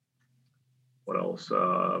 what else?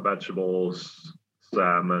 Vegetables,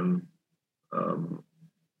 salmon.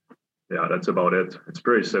 Yeah, that's about it. It's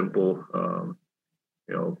pretty simple.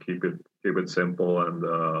 Keep it simple, and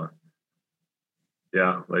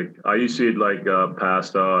yeah, like I used to eat like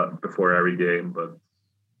pasta before every game, but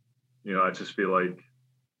I just feel like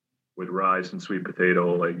with rice and sweet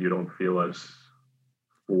potato, like you don't feel as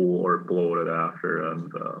full or bloated after,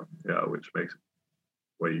 and which makes it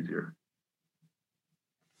way easier.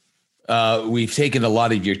 We've taken a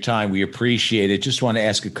lot of your time. We appreciate it. Just want to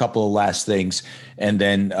ask a couple of last things and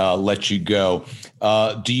then let you go.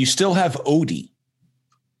 Do you still have Odie?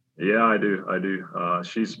 Yeah, I do.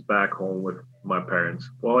 She's back home with my parents.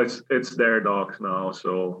 Well, it's their dogs now.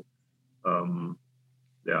 So,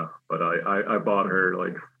 yeah, but I bought her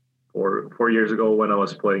like 4 years ago when I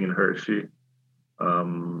was playing in Hershey.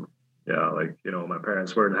 Yeah, like, my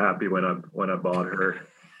parents weren't happy when I bought her.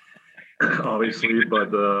 Obviously,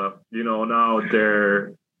 but now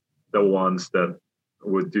they're the ones that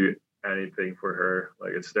would do anything for her.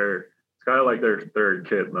 Like it's kind of like their third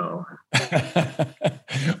kid now.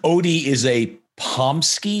 Odie is a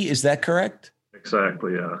Pomsky, is that correct?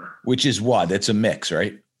 Exactly, yeah. Which is what? It's a mix,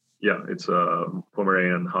 right? Yeah, it's a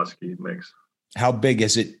Pomeranian Husky mix. How big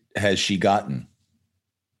has she gotten?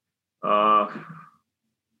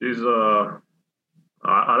 She's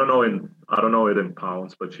I don't know it in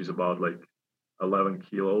pounds, but she's about like 11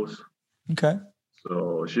 kilos. Okay.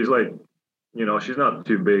 So she's like, she's not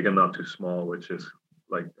too big and not too small, which is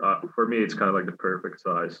like, for me, it's kind of like the perfect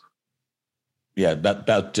size. Yeah.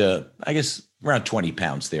 About I guess around 20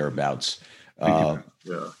 pounds thereabouts. Yeah.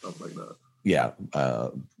 Something like that. Yeah.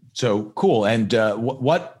 So cool. And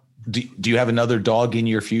what do you have another dog in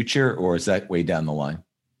your future, or is that way down the line?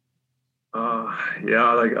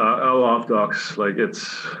 Yeah, like I love dogs. Like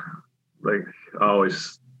it's like I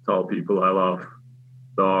always tell people I love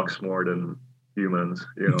dogs more than humans.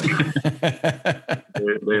 They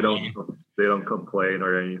don't complain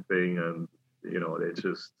or anything, and they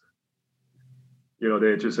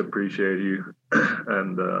just appreciate you,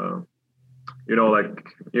 and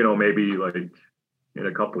maybe like in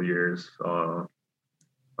a couple years I'm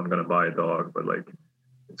gonna buy a dog, but like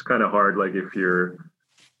it's kind of hard. Like if you're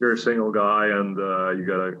a single guy and you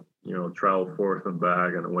gotta travel forth and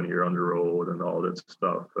back, and when you're on the road and all that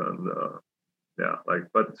stuff, and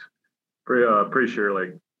but pretty sure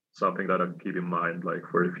like something that I'll keep in mind like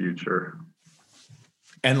for the future.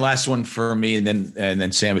 And last one for me, and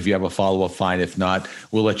then Sam, if you have a follow-up, fine. If not,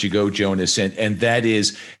 we'll let you go, Jonas. And that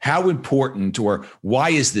is, how important, or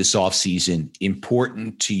why is this offseason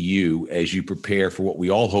important to you as you prepare for what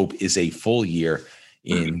we all hope is a full year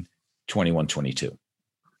in 21-22?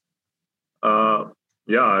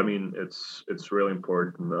 Yeah, I mean, it's really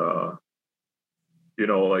important.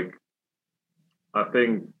 Like I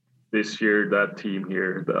think this year that team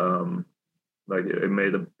here, like it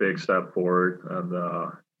made a big step forward, and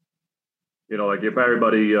like if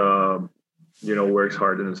everybody works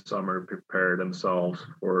hard in the summer, prepare themselves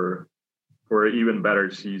for an even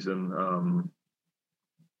better season.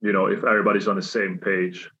 If everybody's on the same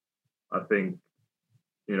page, I think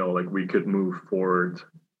like we could move forward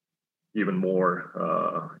even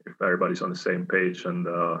more if everybody's on the same page, and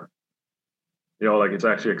like it's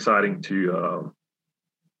actually exciting to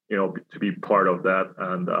to be part of that.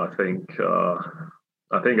 And I think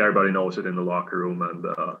everybody knows it in the locker room, and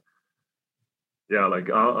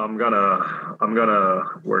like I'm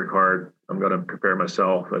gonna work hard. I'm gonna prepare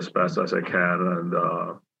myself as best as I can, and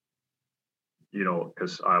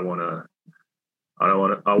because I want to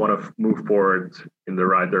move forward in the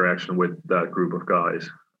right direction with that group of guys.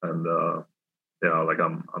 And yeah, like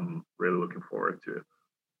I'm really looking forward to it.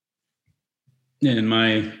 Yeah, and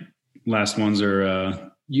my last ones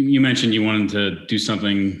are you mentioned you wanted to do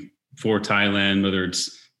something for Thailand, whether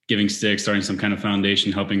it's giving sticks, starting some kind of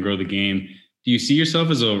foundation, helping grow the game. Do you see yourself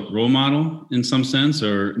as a role model in some sense,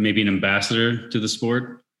 or maybe an ambassador to the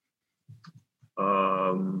sport?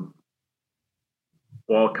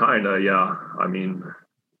 Well, kind of, yeah. I mean,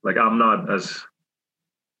 like I'm not as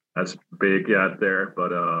big yet there, but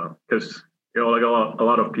because like a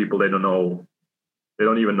lot of people, they don't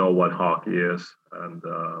even know what hockey is, and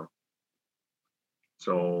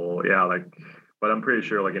so yeah, like, but I'm pretty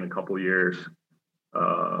sure like in a couple of years,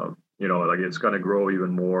 like it's gonna grow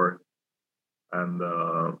even more, and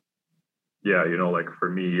yeah, like for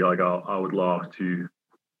me, like I would love to,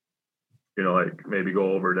 like maybe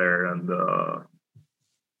go over there and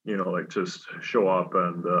like just show up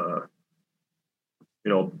and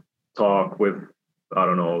talk with, I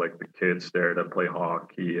don't know, like the kids there that play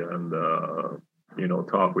hockey and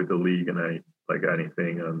talk with the league and like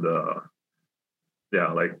anything, and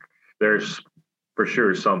yeah, like there's for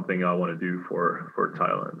sure something I want to do for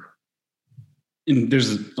Thailand. And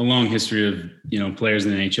there's a long history of players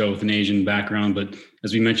in the NHL with an Asian background, but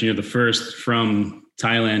as we mentioned, you're the first from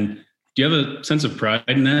Thailand. Do you have a sense of pride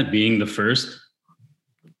in that, being the first?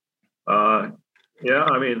 Yeah,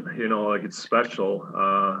 I mean, like it's special.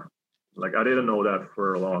 Like I didn't know that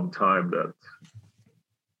for a long time that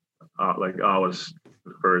like I was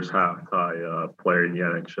the first half Thai player in the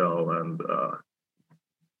NHL, and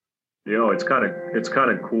it's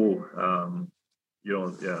kind of cool.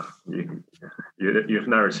 You've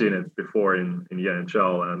never seen it before in the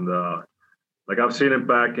NHL, and like I've seen it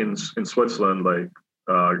back in Switzerland, like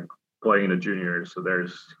playing in the juniors. So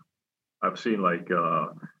I've seen like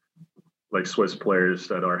Swiss players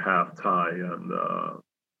that are half Thai, and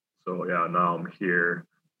so yeah, now I'm here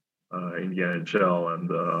in the NHL, and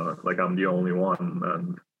like I'm the only one,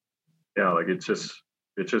 and yeah, like it just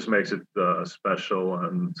makes it special,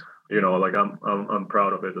 and like I'm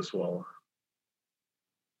proud of it as well.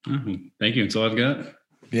 Thank you. That's all I've got.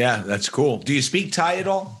 Yeah, that's cool. Do you speak Thai at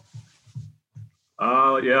all?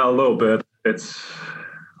 Yeah, a little bit. It's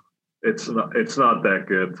not that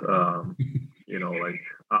good. Like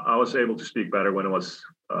I was able to speak better when I was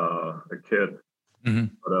a kid, mm-hmm.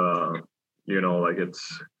 but like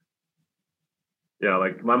it's, yeah,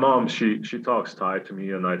 like my mom, she talks Thai to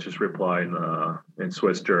me, and I just reply in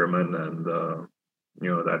Swiss German, and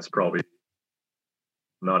that's probably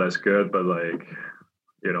not as good, but like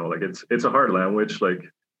like it's a hard language, like,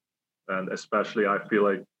 and especially I feel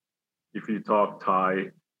like if you talk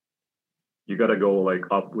Thai, you got to go like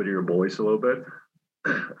up with your voice a little bit,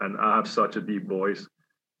 and I have such a deep voice,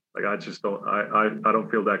 like I just don't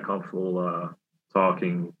feel that comfortable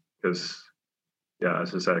talking, because yeah,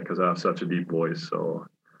 as I said, because I have such a deep voice. So,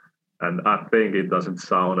 and I think it doesn't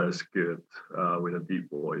sound as good with a deep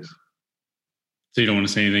voice. So you don't want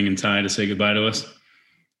to say anything in Thai to say goodbye to us?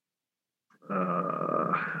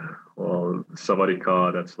 Well, somebody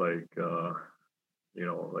called, that's like,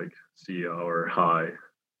 like see ya or hi.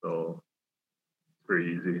 So it's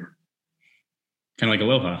pretty easy. Kind of like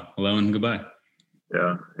aloha, hello and goodbye.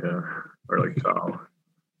 Yeah. Or like ciao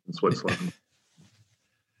in Switzerland.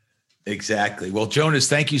 Exactly. Well, Jonas,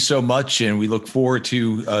 thank you so much. And we look forward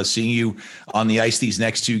to seeing you on the ice these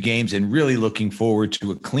next two games, and really looking forward to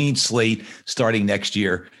a clean slate starting next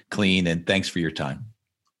year. Clean. And thanks for your time.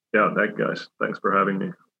 Yeah, guys. Thanks for having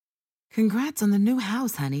me. Congrats on the new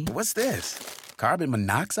house, honey. What's this? Carbon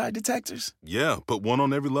monoxide detectors? Yeah, but one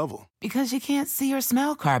on every level. Because you can't see or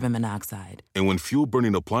smell carbon monoxide. And when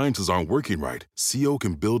fuel-burning appliances aren't working right, CO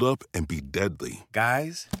can build up and be deadly.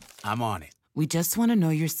 Guys, I'm on it. We just want to know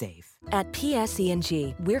you're safe. At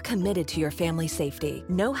PSE&G, we're committed to your family's safety.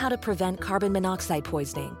 Know how to prevent carbon monoxide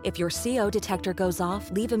poisoning. If your CO detector goes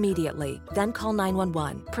off, leave immediately. Then call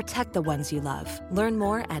 911. Protect the ones you love. Learn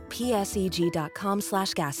more at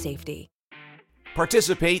pseg.com/gas safety.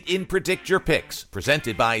 Participate in Predict Your Picks,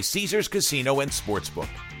 presented by Caesars Casino and Sportsbook.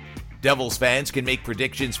 Devils fans can make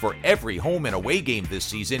predictions for every home and away game this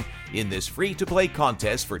season in this free-to-play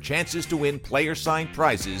contest for chances to win player-signed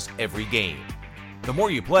prizes every game. The more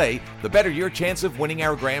you play, the better your chance of winning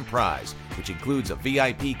our grand prize, which includes a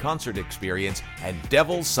VIP concert experience and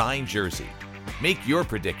Devils signed jersey. Make your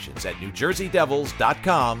predictions at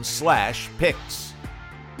NewJerseyDevils.com/picks.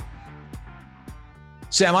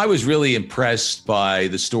 Sam, I was really impressed by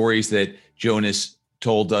the stories that Jonas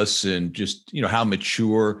told us, and just, how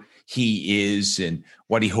mature he is and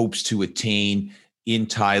what he hopes to attain in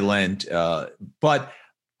Thailand. But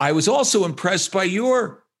I was also impressed by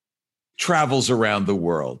your travels around the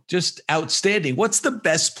world. Just outstanding. What's the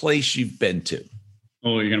best place you've been to?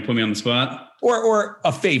 Oh, you're going to put me on the spot? Or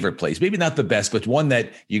a favorite place, maybe not the best, but one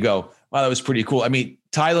that you go, wow, that was pretty cool. I mean,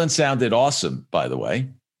 Thailand sounded awesome, by the way.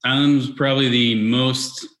 Thailand was probably the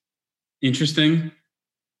most interesting.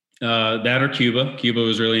 That or Cuba. Cuba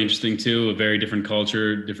was really interesting too. A very different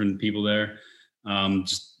culture, different people there.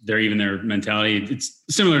 Just their mentality. It's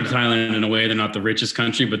similar to Thailand in a way. They're not the richest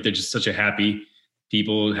country, but they're just such a happy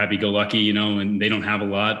people, happy-go-lucky, and they don't have a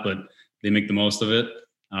lot, but they make the most of it.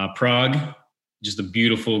 Prague. Just a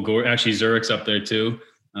beautiful, actually Zurich's up there too.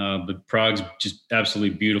 But Prague's just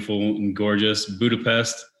absolutely beautiful and gorgeous.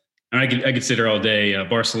 Budapest, and I could sit here all day.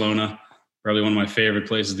 Barcelona, probably one of my favorite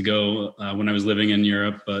places to go when I was living in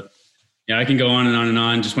Europe. But yeah, I can go on and on and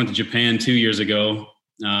on. Just went to Japan 2 years ago.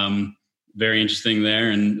 Very interesting there.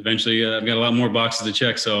 And eventually I've got a lot more boxes to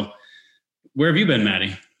check. So where have you been,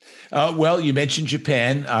 Matty? Well, you mentioned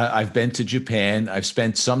Japan. I've been to Japan. I've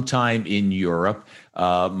spent some time in Europe.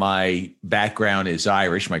 My background is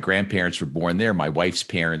Irish. My grandparents were born there. My wife's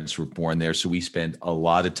parents were born there. So we spent a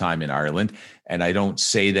lot of time in Ireland. And I don't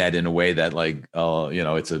say that in a way that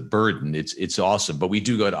it's a burden. It's awesome. But we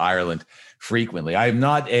do go to Ireland frequently. I'm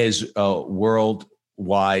not as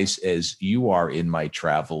world-wise as you are in my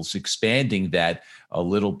travels, expanding that a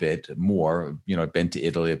little bit more. I've been to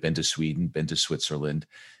Italy, I've been to Sweden, been to Switzerland,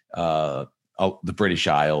 the British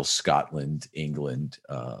Isles, Scotland, England,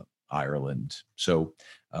 Ireland. So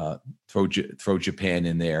throw Japan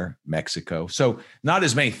in there, Mexico. So not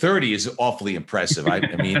as many. 30 is awfully impressive. I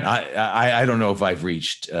mean, I don't know if I've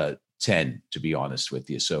reached 10, to be honest with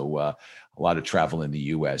you. So a lot of travel in the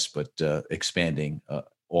U.S., but expanding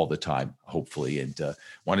all the time, hopefully, and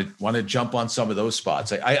want to jump on some of those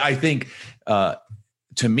spots. I think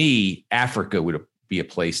to me, Africa would be a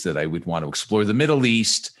place that I would want to explore. The Middle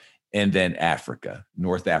East. And then Africa,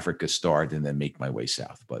 North Africa start, and then make my way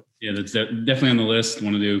south. But yeah, that's definitely on the list.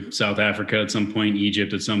 Want to do South Africa at some point,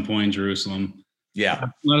 Egypt at some point, Jerusalem. Yeah.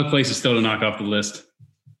 A lot of places still to knock off the list.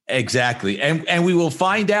 Exactly. And we will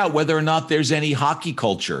find out whether or not there's any hockey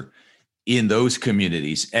culture in those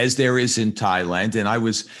communities as there is in Thailand. And I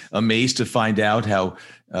was amazed to find out how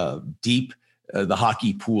deep the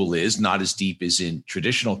hockey pool is, not as deep as in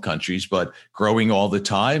traditional countries, but growing all the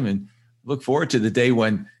time. And look forward to the day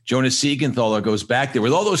when Jonas Siegenthaler goes back there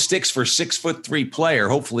with all those sticks for 6'3" player.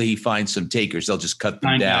 Hopefully he finds some takers. They'll just cut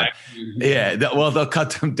them down. Yeah. They'll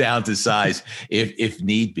cut them down to size if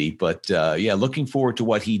need be. But looking forward to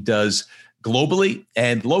what he does globally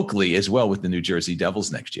and locally as well with the New Jersey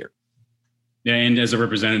Devils next year. Yeah. And as a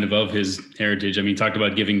representative of his heritage, I mean, he talked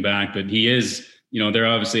about giving back, but he is, there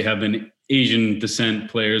obviously have been Asian descent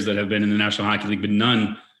players that have been in the National Hockey League, but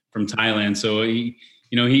none from Thailand. So he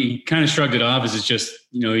kind of shrugged it off as it's just,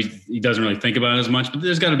 he doesn't really think about it as much, but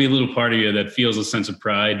there's got to be a little part of you that feels a sense of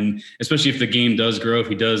pride. And especially if the game does grow, if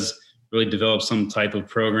he does really develop some type of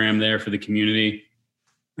program there for the community,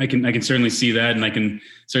 I can certainly see that. And I can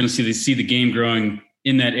certainly see the game growing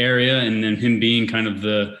in that area. And then him being kind of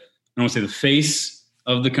I don't want to say the face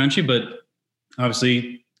of the country, but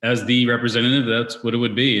obviously as the representative, that's what it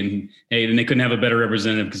would be. And hey, then they couldn't have a better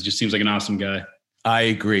representative because it just seems like an awesome guy. I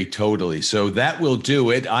agree totally. So that will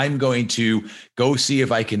do it. I'm going to go see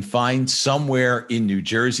if I can find somewhere in New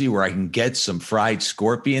Jersey where I can get some fried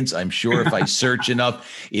scorpions. I'm sure if I search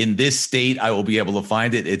enough in this state, I will be able to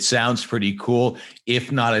find it. It sounds pretty cool.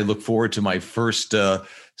 If not, I look forward to my first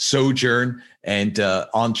sojourn and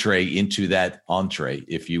entree into that entree,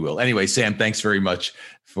 if you will. Anyway, Sam, thanks very much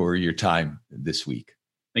for your time this week.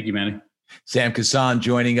 Thank you, Manny. Sam Kazan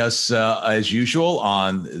joining us as usual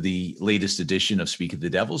on the latest edition of Speak of the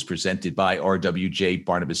Devils, presented by RWJ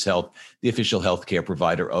Barnabas Health, the official healthcare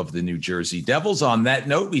provider of the New Jersey Devils. On that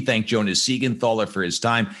note, we thank Jonas Siegenthaler for his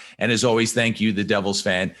time. And as always, thank you, the Devils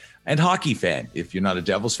fan and hockey fan. If you're not a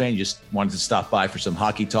Devils fan, you just wanted to stop by for some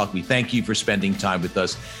hockey talk, we thank you for spending time with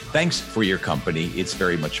us. Thanks for your company. It's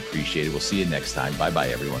very much appreciated. We'll see you next time. Bye-bye,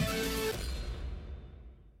 everyone.